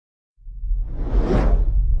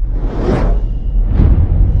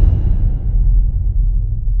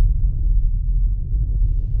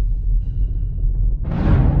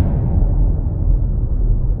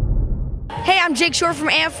I'm Jake Shore from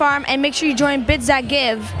Ant Farm, and make sure you join Bids That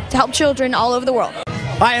Give to help children all over the world.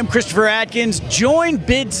 Hi, I'm Christopher Atkins. Join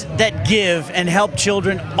Bids That Give and help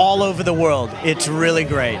children all over the world. It's really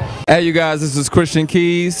great. Hey, you guys, this is Christian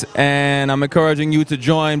Keys, and I'm encouraging you to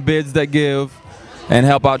join Bids That Give and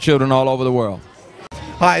help out children all over the world.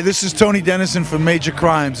 Hi, this is Tony Dennison from Major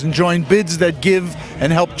Crimes, and join Bids That Give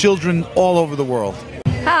and help children all over the world.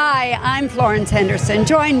 Hi, I'm Florence Henderson.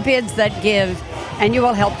 Join Bids That Give, and you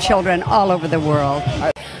will help children all over the world.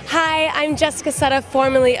 Hi, I'm Jessica Sutta,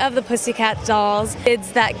 formerly of the Pussycat Dolls.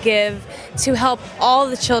 Bids That Give to help all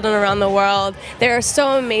the children around the world. They are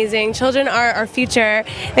so amazing. Children are our future.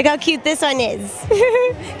 Look how cute this one is.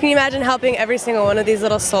 Can you imagine helping every single one of these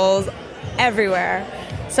little souls everywhere?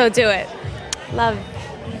 So do it. Love.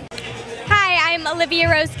 Hi, I'm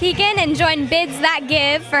Olivia Rose Keegan, and join Bids That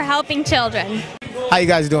Give for helping children. How you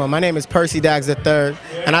guys doing? My name is Percy Daggs III,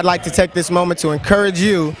 and I'd like to take this moment to encourage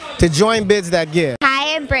you to join Bids That Give.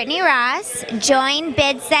 Hi, I'm Brittany Ross. Join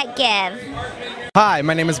Bids That Give. Hi,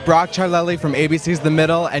 my name is Brock Charlelli from ABC's The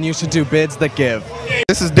Middle, and you should do Bids That Give.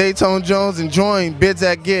 This is Daytone Jones, and join Bids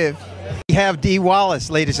That Give. We have Dee Wallace,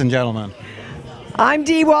 ladies and gentlemen. I'm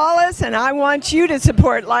Dee Wallace, and I want you to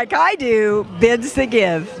support, like I do, Bids That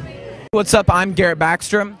Give. What's up? I'm Garrett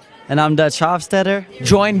Backstrom. And I'm Dutch Hofstetter.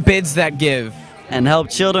 Join Bids That Give and help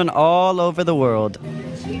children all over the world.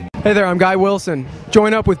 Hey there, I'm Guy Wilson.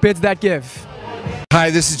 Join up with Bids That Give. Hi,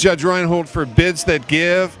 this is Judge Reinhold for Bids That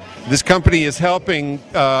Give. This company is helping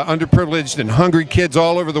underprivileged and hungry kids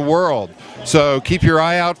all over the world. So keep your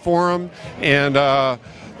eye out for them. And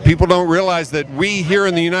people don't realize that we here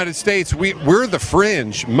in the United States, we're the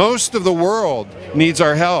fringe. Most of the world needs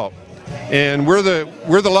our help. And we're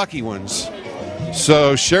the lucky ones.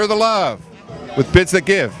 So share the love with Bids That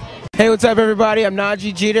Give. Hey, what's up, everybody? I'm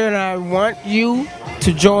Najee Jeter, and I want you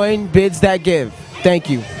to join Bids That Give. Thank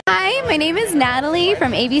you. Hi, my name is Natalie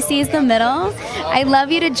from ABC's The Middle. I'd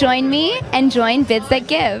love you to join me and join Bids That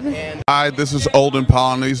Give. Hi, this is Olden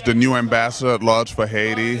Polonies, the new ambassador at large for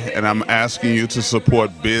Haiti, and I'm asking you to support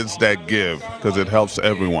Bids That Give because it helps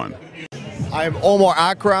everyone. I'm Omar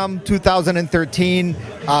Akram, 2013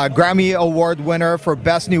 Grammy Award winner for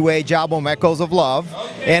Best New Age Album, Echoes of Love.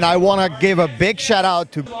 And I want to give a big shout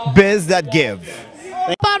out to Bids That Give.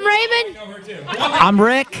 I'm Raymond. I'm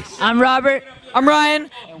Rick. I'm Robert. I'm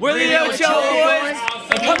Ryan. We're the Ocho Boys.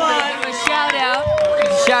 Come on, a shout out.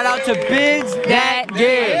 Shout out to Bids That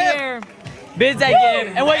Give. Bids That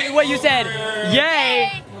Give. And what you said,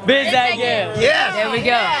 yay. Bids That Give. Yes. There we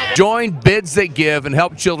go. Join Bids That Give and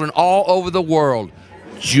help children all over the world.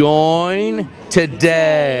 Join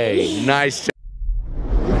today. Nice job.